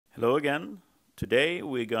Hello again. Today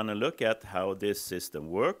we're gonna look at how this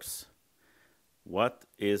system works. What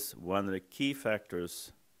is one of the key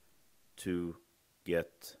factors to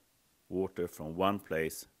get water from one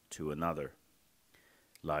place to another,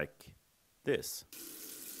 like this.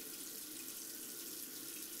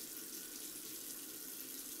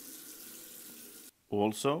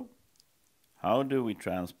 Also, how do we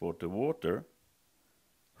transport the water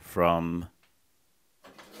from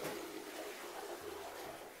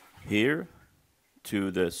here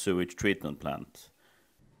to the sewage treatment plant?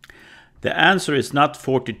 The answer is not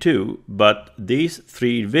 42, but these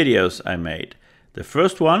 3 videos I made. The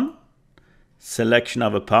first one, selection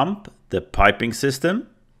of a pump, the piping system.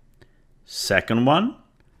 Second one,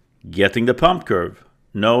 getting the pump curve,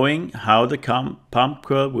 knowing how the pump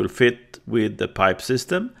curve will fit with the pipe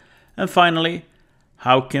system. And finally,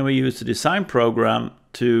 how can we use the design program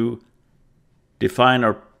to define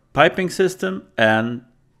our piping system and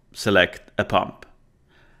select a pump.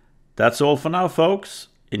 That's all for now, folks.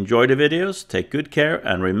 Enjoy the videos, take good care,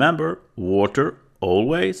 and remember, water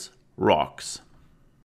always rocks.